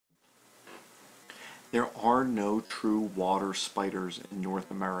There are no true water spiders in North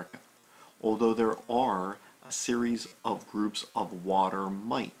America, although there are a series of groups of water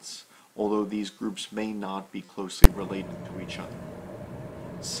mites, although these groups may not be closely related to each other.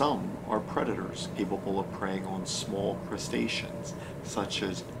 Some are predators capable of preying on small crustaceans, such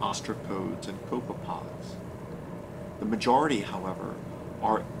as ostracods and copepods. The majority, however,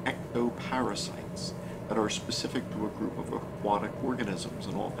 are ectoparasites that are specific to a group of aquatic organisms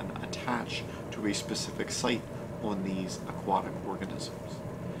and often attach to a specific site on these aquatic organisms.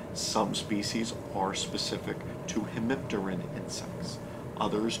 Some species are specific to hemipteran insects,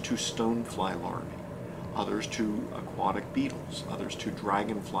 others to stonefly larvae, others to aquatic beetles, others to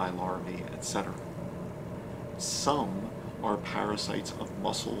dragonfly larvae, etc. Some are parasites of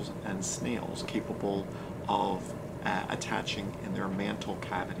mussels and snails capable of attaching in their mantle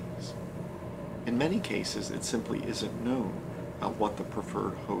cavities. In many cases, it simply isn't known what the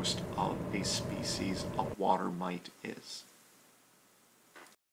preferred host of a species of water mite is.